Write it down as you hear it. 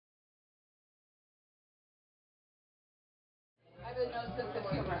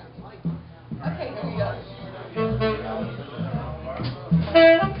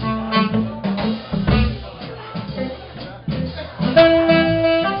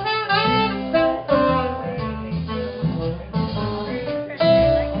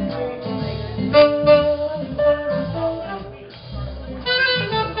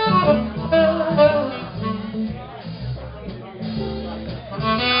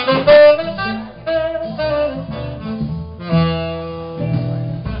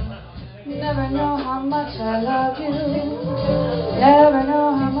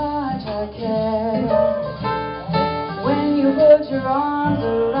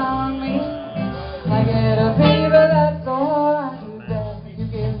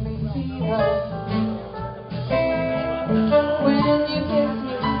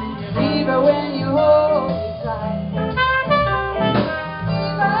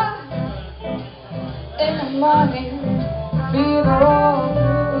morning, fever all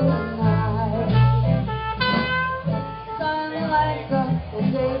through the night. Sun lights up the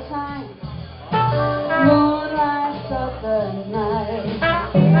daytime, moon lights up the night.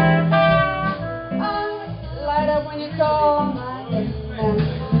 I light up when you call my name, and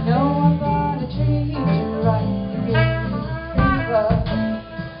you know I'm gonna treat you right. You give me fever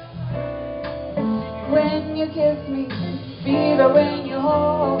when you kiss me, fever when you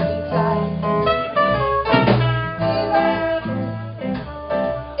hold me tight.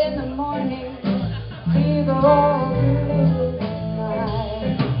 All through the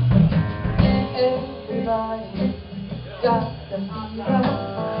night, everybody got the fever.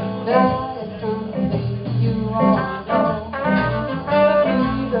 That is something you all know.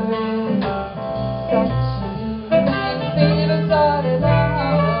 Fever is such a new thing. Fever started long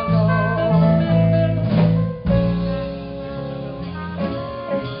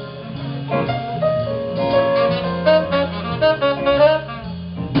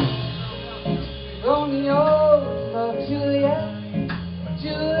Romeo loved Juliet,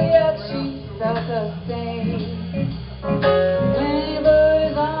 Juliet, she felt the same. When he put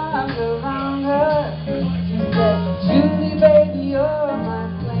his arms around her, he said, Julie, baby, you're my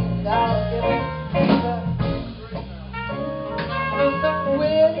flame, I'll give it fever.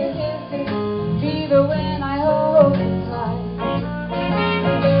 With his kisses, fever when I hold him tight.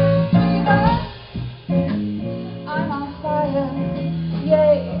 Fever, I'm on fire,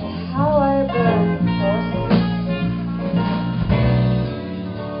 yay, how I burn.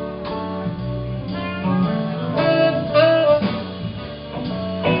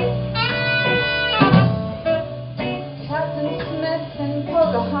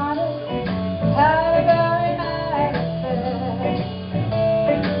 Had a very nice affair.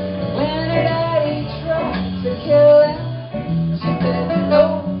 When her daddy tried to kill him, she said, no,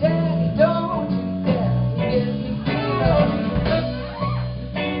 daddy, don't you dare. He gives me fever.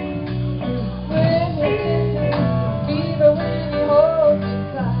 With his kisses, fever when he holds me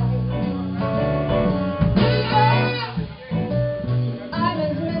tight. Fever, I'm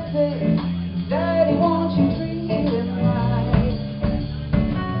his missus. Daddy, won't you treat him right?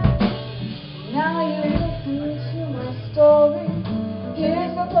 Now you listen to my story.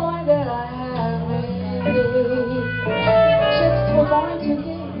 Here's the point that I have made. Chicks were born to give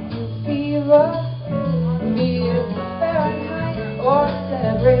you fever, be it Fahrenheit or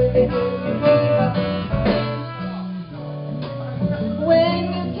centigrade, they give you fever. When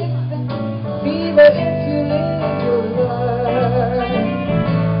you kiss them, fever if you leave your love.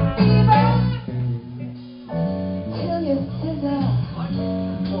 Fever till you scissor.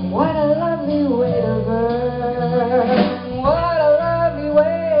 What a lovely way to burn. What a lovely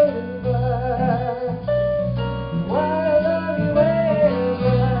way to burn. What a lovely way to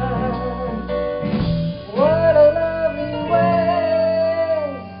burn. What a lovely way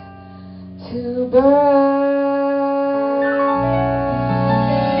to burn.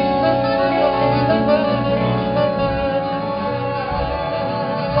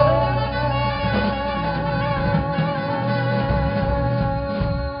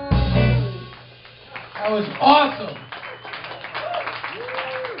 That was awesome.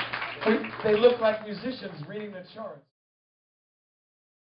 They look like musicians reading the charts.